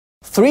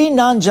3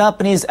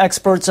 non-Japanese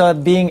experts are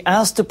being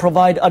asked to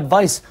provide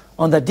advice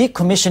on the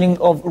decommissioning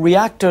of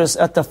reactors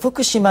at the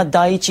Fukushima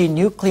Daiichi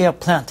nuclear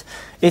plant.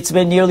 It's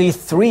been nearly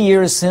 3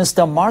 years since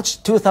the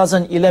March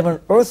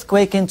 2011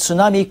 earthquake and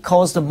tsunami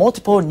caused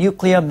multiple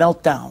nuclear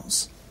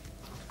meltdowns.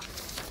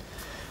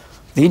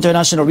 The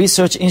International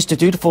Research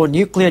Institute for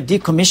Nuclear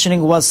Decommissioning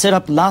was set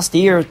up last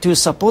year to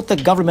support the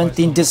government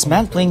in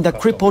dismantling the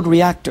crippled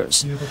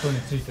reactors.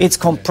 It's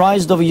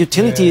comprised of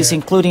utilities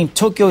including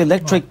Tokyo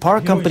Electric Power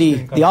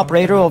Company, the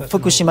operator of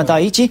Fukushima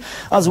Daiichi,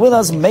 as well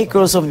as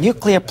makers of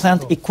nuclear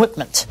plant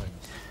equipment.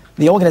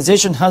 The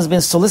organization has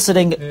been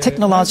soliciting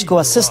technological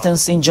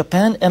assistance in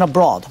Japan and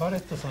abroad.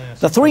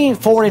 The 3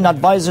 foreign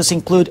advisors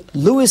include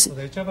Louis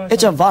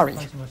Echavarri,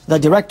 the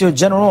Director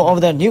General of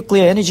the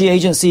Nuclear Energy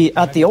Agency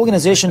at the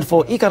Organization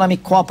for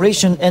Economic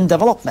Cooperation and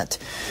Development.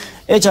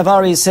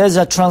 Echavarri says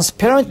a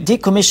transparent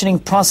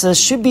decommissioning process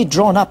should be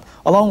drawn up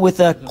along with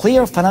a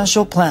clear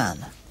financial plan.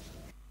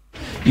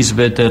 It's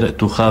better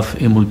to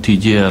have a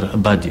multi-year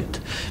budget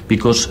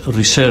because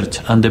research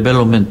and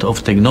development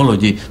of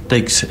technology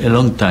takes a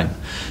long time.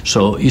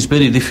 So it's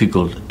very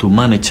difficult to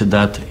manage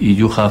that if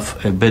you have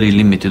a very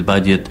limited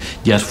budget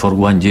just for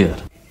 1 year.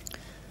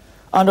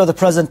 Under the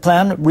present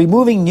plan,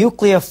 removing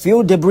nuclear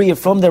fuel debris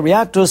from the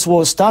reactors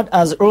will start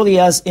as early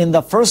as in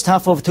the first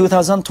half of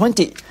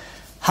 2020.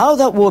 How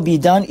that will be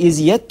done is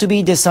yet to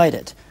be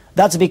decided.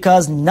 That's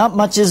because not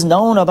much is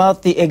known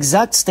about the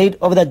exact state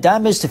of the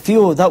damaged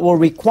fuel that will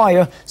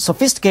require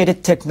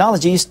sophisticated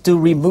technologies to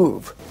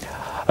remove.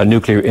 A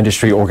nuclear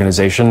industry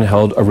organization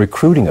held a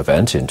recruiting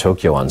event in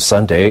Tokyo on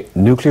Sunday.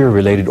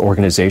 Nuclear-related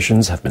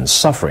organizations have been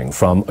suffering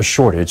from a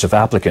shortage of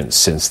applicants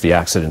since the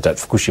accident at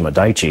Fukushima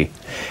Daiichi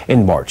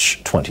in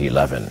March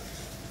 2011.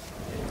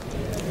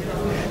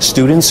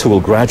 Students who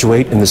will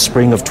graduate in the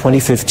spring of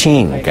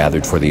 2015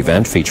 gathered for the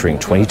event featuring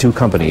 22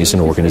 companies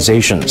and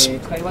organizations.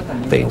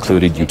 They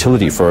included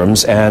utility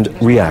firms and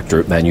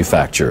reactor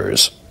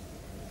manufacturers.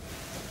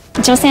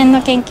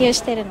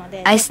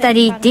 I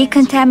study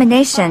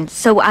decontamination,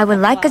 so I would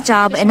like a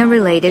job in a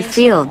related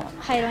field.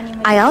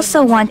 I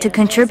also want to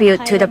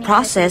contribute to the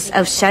process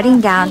of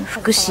shutting down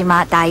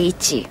Fukushima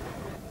Daiichi.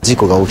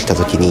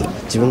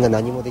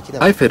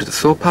 I felt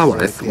so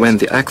powerless when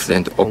the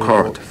accident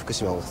occurred.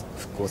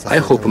 I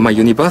hope my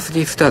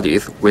university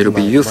studies will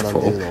be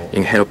useful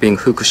in helping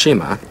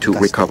Fukushima to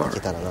recover.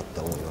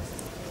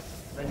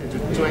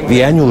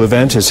 The annual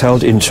event is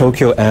held in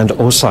Tokyo and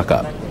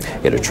Osaka.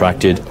 It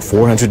attracted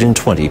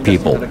 420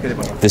 people.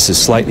 This is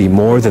slightly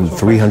more than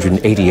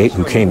 388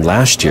 who came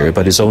last year,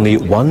 but is only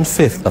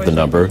 1/5 of the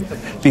number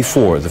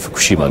before the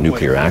Fukushima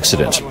nuclear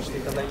accident.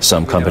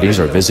 Some companies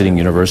are visiting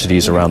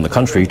universities around the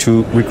country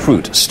to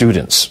recruit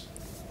students.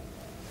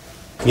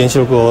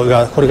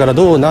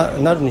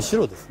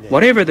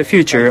 Whatever the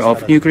future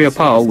of nuclear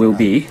power will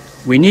be,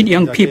 we need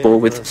young people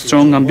with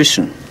strong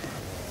ambition.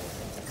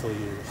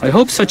 I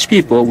hope such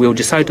people will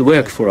decide to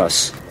work for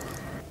us.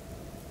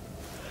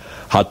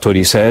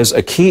 Hattori says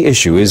a key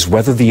issue is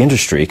whether the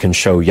industry can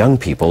show young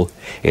people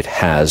it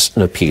has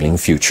an appealing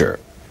future.